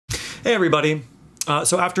Hey everybody.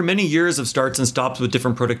 So after many years of starts and stops with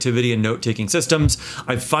different productivity and note-taking systems,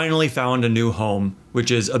 I've finally found a new home, which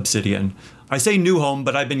is Obsidian. I say new home,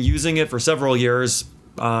 but I've been using it for several years,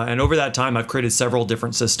 and over that time I've created several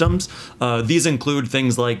different systems. These include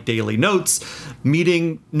things like daily notes,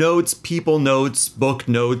 meeting notes, people notes, book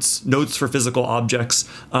notes, notes for physical objects.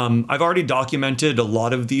 I've already documented a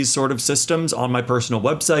lot of these sort of systems on my personal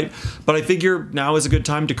website, but I figure now is a good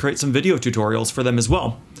time to create some video tutorials for them as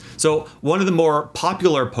well. So one of the more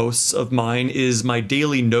popular posts of mine is my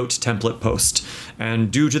daily note template post.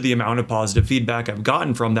 And due to the amount of positive feedback I've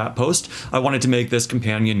gotten from that post, I wanted to make this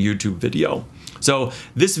companion YouTube video. So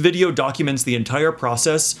this video documents the entire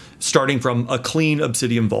process starting from a clean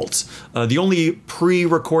Obsidian vault. The only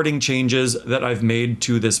pre-recording changes that I've made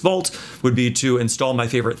to this vault would be to install my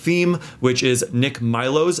favorite theme, which is Nick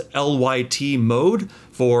Milo's LYT mode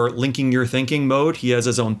for linking your thinking mode. He has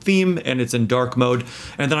his own theme and it's in dark mode.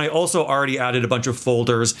 And then I also already added a bunch of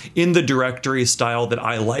folders in the directory style that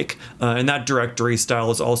I like. And that directory style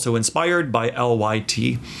is also inspired by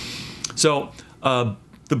LYT. So,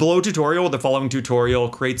 the following tutorial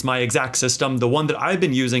creates my exact system, the one that I've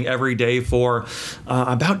been using every day for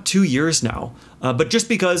about 2 years now. But just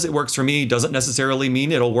because it works for me doesn't necessarily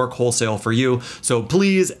mean it'll work wholesale for you. So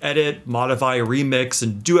please edit, modify, remix,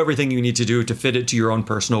 and do everything you need to do to fit it to your own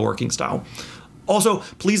personal working style. Also,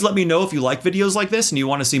 please let me know if you like videos like this and you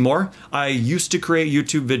want to see more. I used to create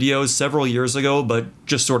YouTube videos several years ago, but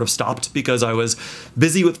just sort of stopped because I was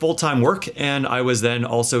busy with full-time work and I was then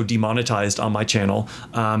also demonetized on my channel.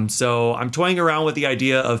 So I'm toying around with the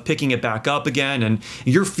idea of picking it back up again, and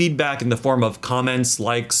your feedback in the form of comments,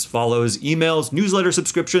 likes, follows, emails, newsletter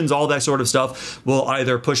subscriptions, all that sort of stuff will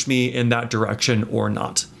either push me in that direction or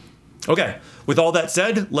not. Okay, with all that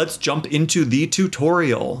said, let's jump into the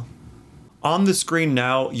tutorial. On the screen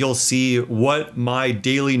now, you'll see what my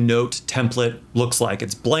daily note template looks like.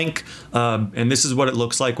 It's blank, and this is what it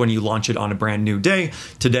looks like when you launch it on a brand new day.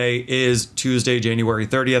 Today is Tuesday, January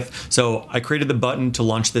 30th, so I created the button to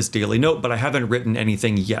launch this daily note, but I haven't written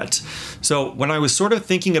anything yet. So when I was sort of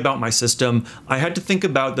thinking about my system, I had to think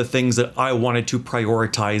about the things that I wanted to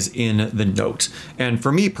prioritize in the note. And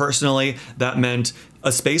for me personally, that meant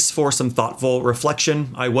a space for some thoughtful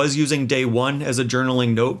reflection. I was using day one as a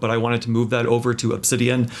journaling note, but I wanted to move that over to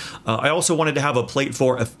Obsidian. I also wanted to have a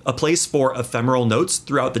place for ephemeral notes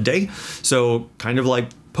throughout the day. So kind of like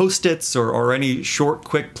Post-its or any short,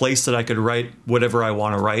 quick place that I could write whatever I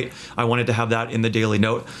want to write. I wanted to have that in the daily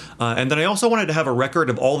note. And then I also wanted to have a record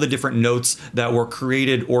of all the different notes that were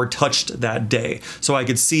created or touched that day. So I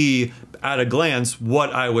could see at a glance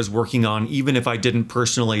what I was working on, even if I didn't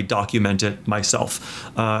personally document it myself.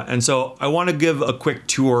 And so I want to give a quick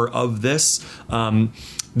tour of this.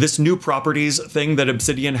 This new properties thing that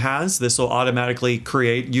Obsidian has, this will automatically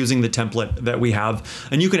create using the template that we have.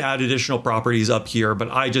 And you can add additional properties up here, but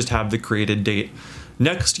I just have the created date.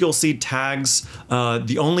 Next, you'll see tags.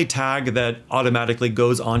 The only tag that automatically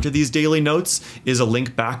goes onto these daily notes is a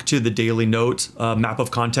link back to the daily note map of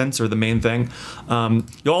contents, or the main thing.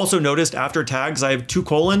 You'll also notice after tags, I have 2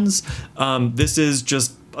 colons. This is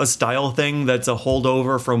just a style thing that's a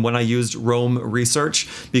holdover from when I used Roam Research,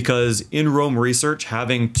 because in Roam Research,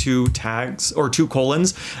 having 2 tags or 2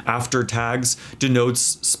 colons after tags denotes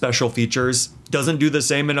special features. Doesn't do the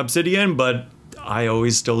same in Obsidian, but I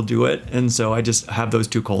always still do it, and so I just have those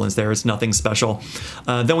 2 colons there. It's nothing special.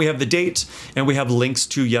 Then we have the date, and we have links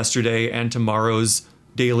to yesterday and tomorrow's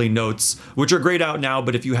daily notes, which are grayed out now,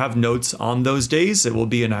 but if you have notes on those days, it will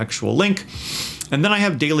be an actual link. And then I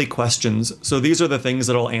have daily questions. So these are the things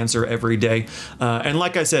that I'll answer every day. And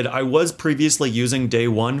like I said, I was previously using day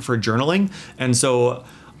one for journaling, and so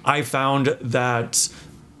I found that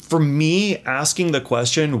for me, asking the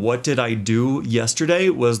question, what did I do yesterday,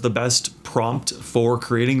 was the best prompt for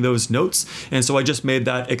creating those notes. And so I just made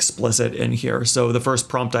that explicit in here. So the first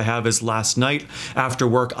prompt I have is last night after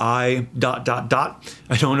work, I'm not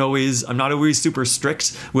always super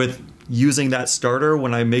strict with using that starter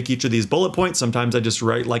when I make each of these bullet points. Sometimes I just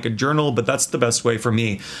write like a journal, but that's the best way for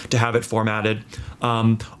me to have it formatted.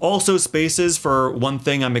 Also spaces for one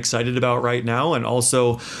thing I'm excited about right now, and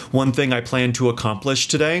also one thing I plan to accomplish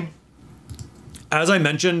today. As I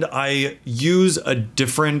mentioned, I use a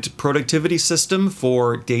different productivity system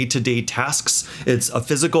for day-to-day tasks. It's a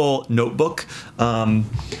physical notebook,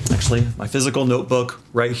 actually my physical notebook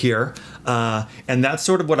right here. And that's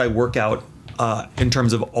sort of what I work out in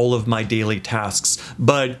terms of all of my daily tasks.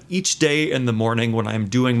 But each day in the morning when I'm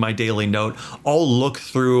doing my daily note, I'll look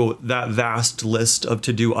through that vast list of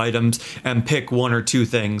to-do items and pick one or two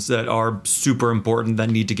things that are super important that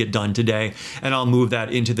need to get done today. And I'll move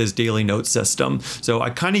that into this daily note system. So I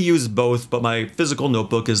kind of use both, but my physical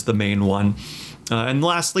notebook is the main one. And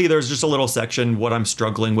lastly, there's just a little section, what I'm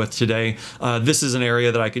struggling with today. This is an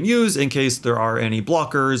area that I can use in case there are any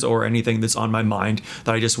blockers or anything that's on my mind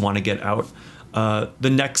that I just want to get out. The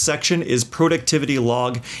next section is productivity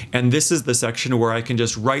log, and this is the section where I can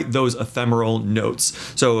just write those ephemeral notes.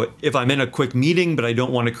 So if I'm in a quick meeting, but I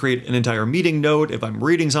don't want to create an entire meeting note, if I'm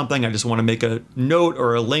reading something, I just want to make a note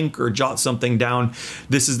or a link or jot something down,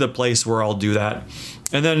 this is the place where I'll do that.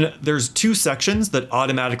 And then there's two sections that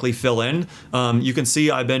automatically fill in. You can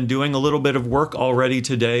see I've been doing a little bit of work already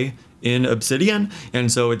today in Obsidian,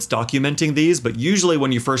 and so it's documenting these, but usually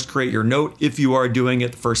when you first create your note, if you are doing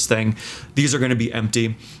it first thing, these are going to be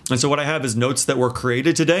empty. And so what I have is notes that were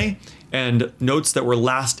created today and notes that were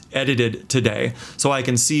last edited today. So I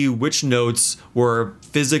can see which notes were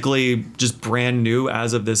physically just brand new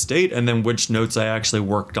as of this date, and then which notes I actually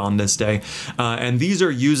worked on this day. And these are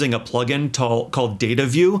using a plugin called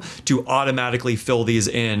Dataview to automatically fill these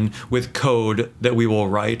in with code that we will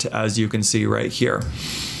write, as you can see right here.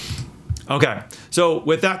 Okay, so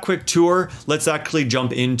with that quick tour, let's actually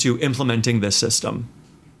jump into implementing this system.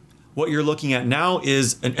 What you're looking at now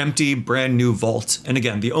is an empty brand new vault. And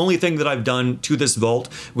again, the only thing that I've done to this vault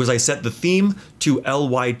was I set the theme to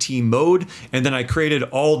LYT mode, and then I created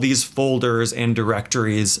all these folders and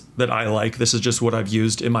directories that I like. This is just what I've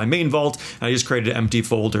used in my main vault, and I just created empty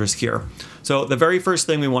folders here. So the very first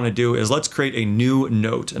thing we want to do is let's create a new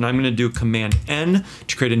note, and I'm going to do Command N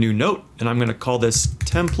to create a new note, and I'm going to call this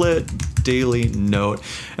Template Daily Note.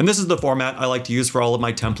 And this is the format I like to use for all of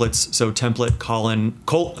my templates. So template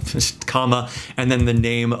comma, and then the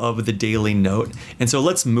name of the daily note. And so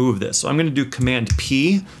let's move this. So I'm going to do Command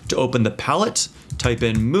P to open the palette, type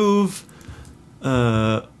in move,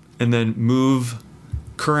 and then move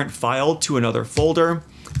current file to another folder.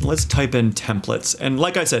 Let's type in templates. And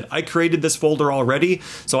like I said, I created this folder already.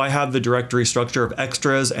 So I have the directory structure of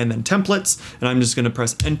extras and then templates, and I'm just going to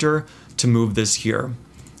press enter to move this here.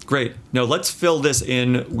 Great. Now let's fill this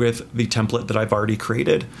in with the template that I've already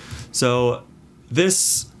created. So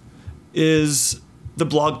this is the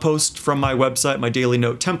blog post from my website, my daily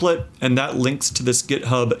note template, and that links to this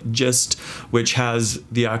GitHub gist, which has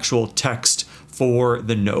the actual text for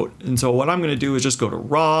the note. And so what I'm going to do is just go to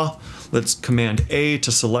raw. Let's Command A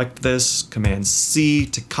to select this, Command C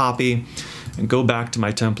to copy, and go back to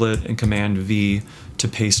my template and Command V to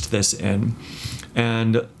paste this in.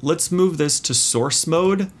 And let's move this to source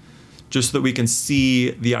mode just so that we can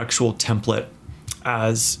see the actual template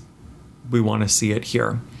as we want to see it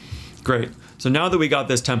here. Great. So now that we got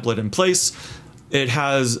this template in place, it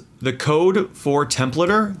has the code for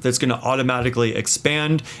templater that's going to automatically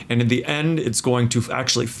expand, and in the end it's going to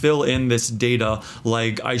actually fill in this data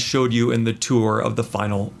like I showed you in the tour of the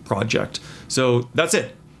final project. So that's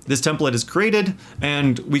it. This template is created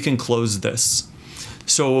and we can close this.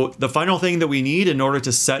 So the final thing that we need in order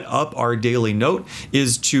to set up our daily note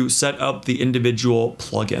is to set up the individual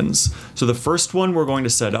plugins. So the first one we're going to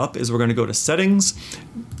set up is we're going to go to settings.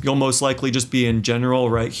 You'll most likely just be in general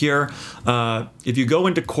right here. If you go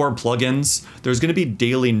into core plugins, there's going to be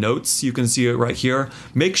daily notes. You can see it right here.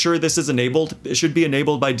 Make sure this is enabled. It should be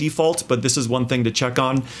enabled by default, but this is one thing to check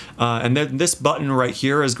on. And then this button right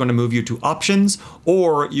here is going to move you to options,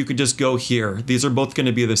 or you could just go here. These are both going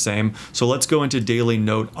to be the same. So let's go into daily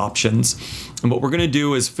note options. And what we're going to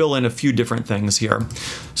do is fill in a few different things here.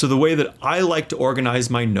 So the way that I like to organize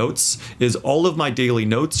my notes is all of my daily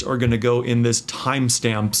notes are going to go in this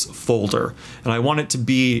timestamps folder. And I want it to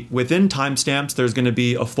be within timestamps, there's going to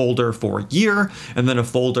be a folder for year, and then a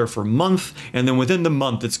folder for month, and then within the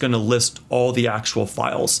month, it's going to list all the actual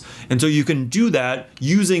files. And so you can do that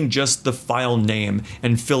using just the file name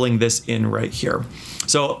and filling this in right here.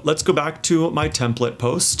 So let's go back to my template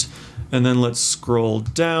post. And then let's scroll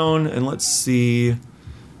down and let's see,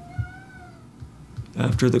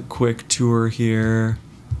 after the quick tour here,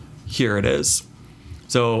 here it is.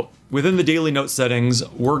 So within the daily note settings,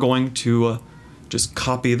 we're going to just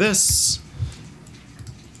copy this,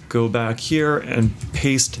 go back here and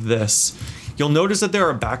paste this. You'll notice that there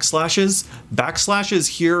are backslashes.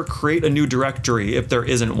 Backslashes here create a new directory if there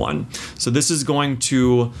isn't one. So this is going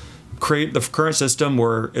to create the current system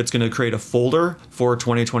where it's going to create a folder for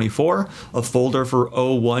 2024, a folder for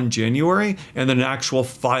 01 January, and then an actual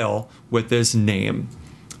file with this name.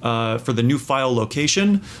 For the new file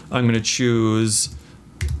location, I'm going to choose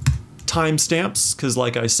timestamps, because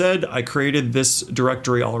like I said, I created this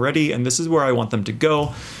directory already, and this is where I want them to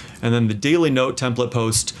go. And then the daily note template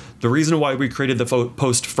post, the reason why we created the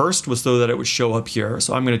post first was so that it would show up here.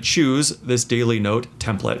 So I'm going to choose this daily note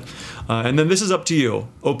template. And then this is up to you.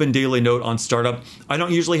 Open daily note on startup. I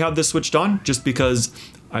don't usually have this switched on just because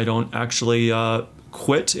I don't actually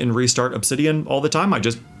quit and restart Obsidian all the time. I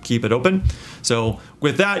just keep it open. So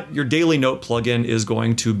with that, your daily note plugin is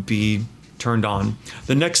going to be turned on.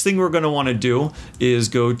 The next thing we're going to want to do is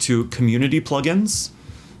go to community plugins.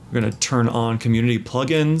 We're going to turn on community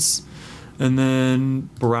plugins and then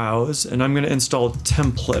browse, and I'm going to install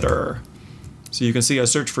Templater. So you can see I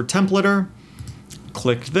search for Templater,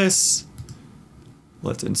 click this,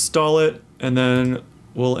 let's install it, and then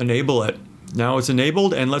we'll enable it. Now it's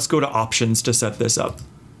enabled, and let's go to options to set this up.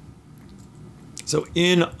 So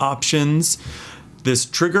in options, this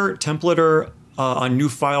trigger Templater on new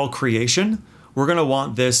file creation, we're going to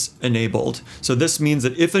want this enabled. So this means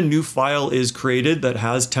that if a new file is created that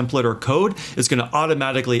has template or code, it's going to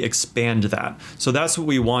automatically expand that. So that's what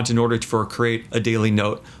we want in order to create a daily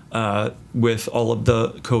note with all of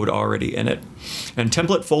the code already in it. And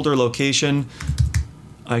template folder location,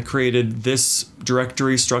 I created this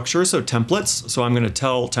directory structure, so templates. So I'm going to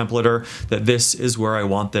tell Templater that this is where I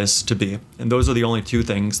want this to be. And those are the only two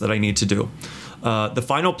things that I need to do. The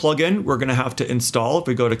final plugin we're going to have to install, if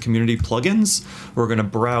we go to community plugins, we're going to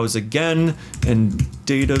browse again and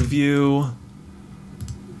Dataview.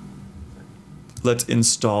 Let's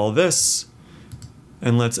install this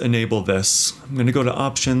and let's enable this. I'm going to go to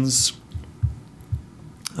options.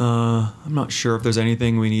 I'm not sure if there's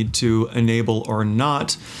anything we need to enable or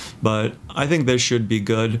not, but I think this should be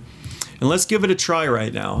good. And let's give it a try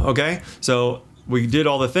right now, okay? So we did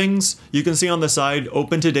all the things. You can see on the side,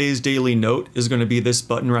 open today's daily note is going to be this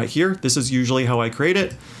button right here. This is usually how I create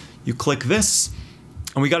it. You click this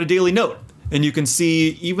and we got a daily note. And you can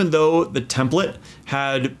see, even though the template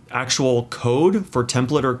had actual code for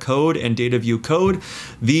template or code and Dataview code,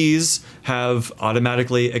 these have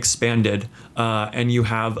automatically expanded and you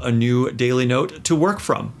have a new daily note to work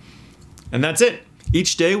from. And that's it.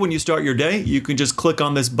 Each day when you start your day, you can just click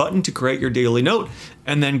on this button to create your daily note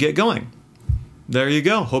and then get going. There you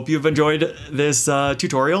go. Hope you've enjoyed this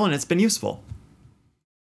tutorial and it's been useful.